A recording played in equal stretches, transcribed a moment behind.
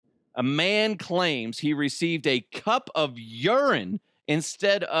A man claims he received a cup of urine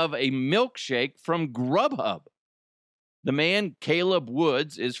instead of a milkshake from GrubHub. The man, Caleb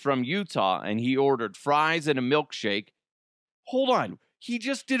Woods, is from Utah, and he ordered fries and a milkshake. Hold on. He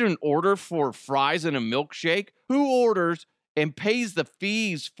just did an order for fries and a milkshake? Who orders and pays the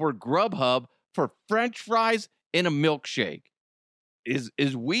fees for GrubHub for French fries and a milkshake?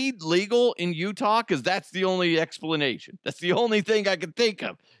 Is weed legal in Utah? Because that's the only explanation. That's the only thing I can think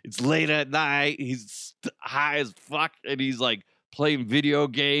of. It's late at night. He's high as fuck, and he's like playing video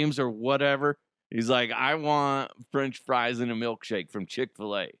games or whatever. He's like, I want French fries and a milkshake from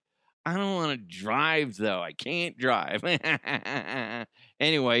Chick-fil-A. I don't want to drive, though. I can't drive.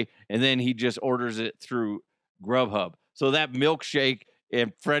 Anyway, and then he just orders it through GrubHub. So that milkshake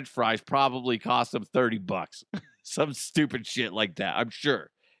and French fries probably cost him $30. Some stupid shit like that, I'm sure.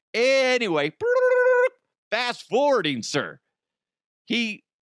 Anyway, fast forwarding, sir. He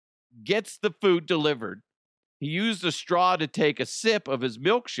gets the food delivered. He used a straw to take a sip of his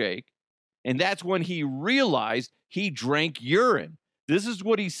milkshake, and that's when he realized he drank urine. This is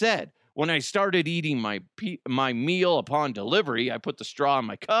what he said. When I started eating my meal upon delivery, I put the straw in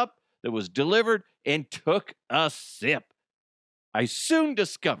my cup that was delivered and took a sip. I soon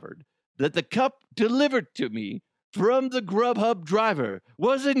discovered that the cup delivered to me from the GrubHub driver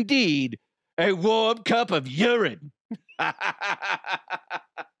was indeed a warm cup of urine.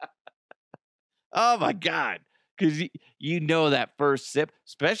 Oh, my God. Because you know that first sip,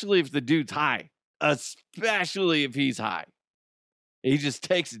 especially if the dude's high, especially if he's high. He just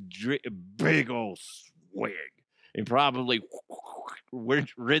takes a big old swig and probably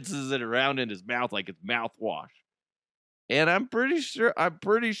rinses it around in his mouth like it's mouthwash. And I'm pretty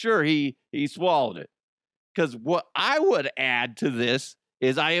sure he swallowed it. Because what I would add to this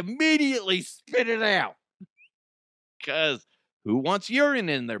is I immediately spit it out. Because who wants urine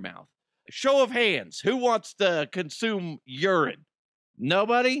in their mouth? Show of hands. Who wants to consume urine?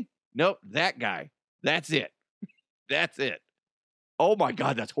 Nobody? Nope, that guy. That's it. That's it. Oh, my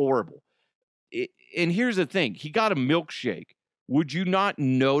God, that's horrible. And here's the thing. He got a milkshake. Would you not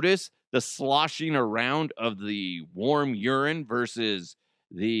notice the sloshing around of the warm urine versus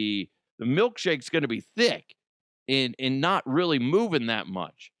the milkshake's going to be thick and not really moving that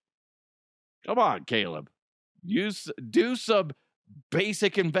much? Come on, Caleb. Do some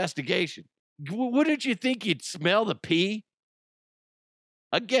basic investigation. Wouldn't you think you'd smell the pee?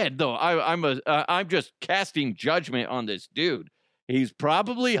 Again, though, I'm just casting judgment on this dude. He's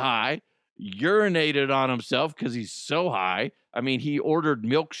probably high, urinated on himself because he's so high. I mean, he ordered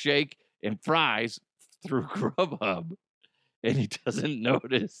milkshake and fries through GrubHub, and he doesn't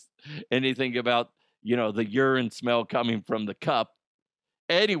notice anything about, the urine smell coming from the cup.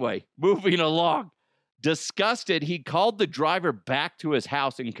 Anyway, moving along. Disgusted, he called the driver back to his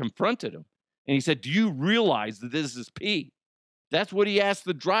house and confronted him. And he said, do you realize that this is pee? That's what he asked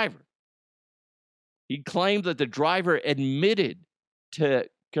the driver. He claimed that the driver admitted to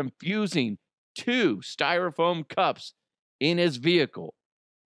confusing 2 styrofoam cups in his vehicle.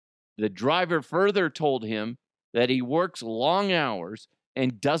 The driver further told him that he works long hours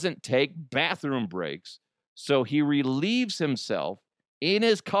and doesn't take bathroom breaks, so he relieves himself in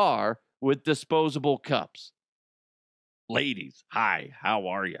his car with disposable cups. Ladies, hi, how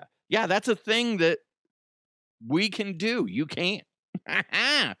are you? Yeah, that's a thing that we can do. You can't.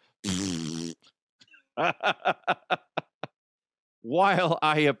 While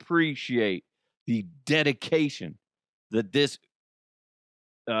I appreciate the dedication that this,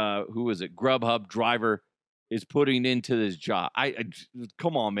 GrubHub driver is putting into this job.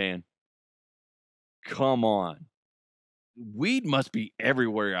 Come on, man. Come on. Weed must be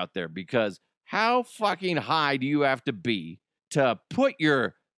everywhere out there, because how fucking high do you have to be to put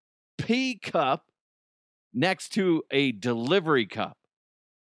your pee cup next to a delivery cup?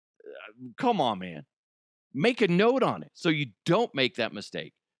 Come on, man. Make a note on it so you don't make that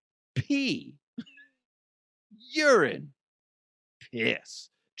mistake. Pee, urine, piss.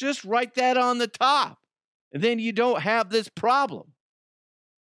 Just write that on the top, and then you don't have this problem.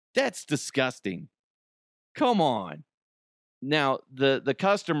 That's disgusting. Come on. Now, the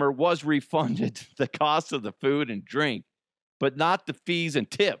customer was refunded the cost of the food and drink, but not the fees and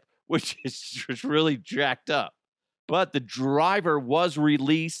tip, which is just really jacked up. But the driver was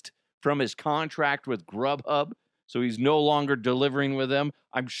released from his contract with GrubHub, so he's no longer delivering with them.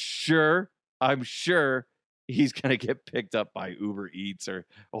 I'm sure he's going to get picked up by Uber Eats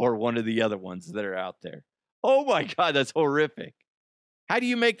or one of the other ones that are out there. Oh, my God, that's horrific. How do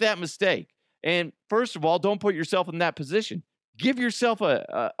you make that mistake? And first of all, don't put yourself in that position. Give yourself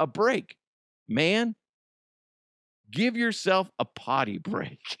a break, man. Give yourself a potty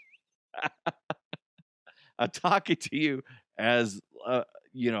break. I'm talking to you as,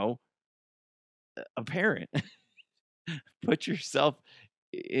 you know, a parent. Put yourself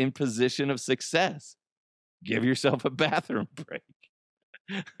in position of success. Give yourself a bathroom break.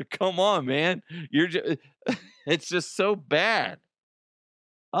 Come on, man. You're just it's just so bad.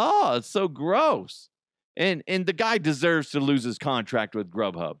 Oh, it's so gross. And the guy deserves to lose his contract with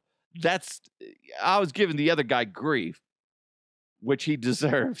Grubhub. That's I was giving the other guy grief, which he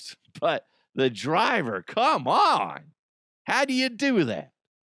deserves. But the driver, come on. How do you do that?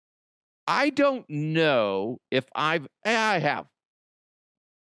 I don't know if I have.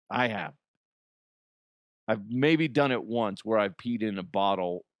 I have. I've maybe done it once where I've peed in a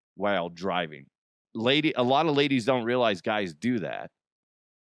bottle while driving. A lot of ladies don't realize guys do that.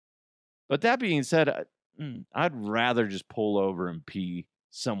 But that being said, I'd rather just pull over and pee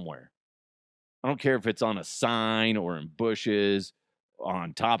somewhere. I don't care if it's on a sign or in bushes,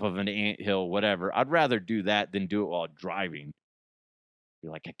 on top of an anthill, whatever. I'd rather do that than do it while driving.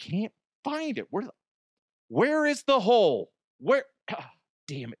 You're like, I can't find it. Where is the hole? Where? Oh,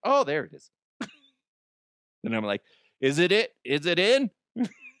 damn it. Oh, there it is. And I'm like, is it it? Is it in?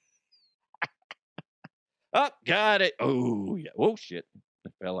 Oh, got it. Oh, yeah. Oh, shit.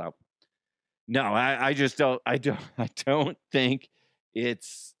 It fell out. No, I just don't. I don't think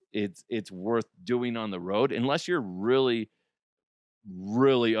it's worth doing on the road unless you're really,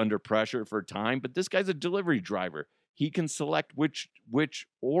 really under pressure for time. But this guy's a delivery driver. He can select which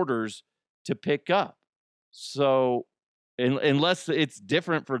orders to pick up. So, unless it's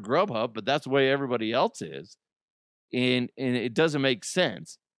different for Grubhub, but that's the way everybody else is, and it doesn't make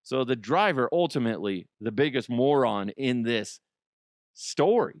sense. So the driver, ultimately, the biggest moron in this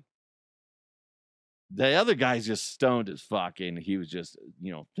story. The other guy's just stoned as fuck, and he was just,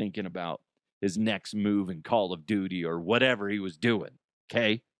 thinking about his next move in Call of Duty or whatever he was doing.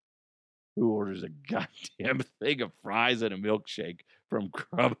 Okay? Who orders a goddamn thing of fries and a milkshake from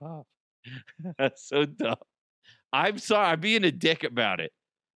GrubHub? That's so dumb. I'm sorry. I'm being a dick about it.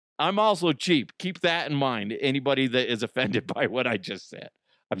 I'm also cheap. Keep that in mind. Anybody that is offended by what I just said.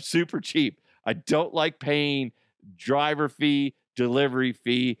 I'm super cheap. I don't like paying driver fee, delivery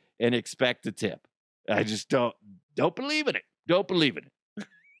fee, and expect a tip. I just don't believe in it. Don't believe in it.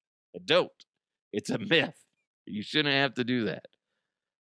 I don't. It's a myth. You shouldn't have to do that.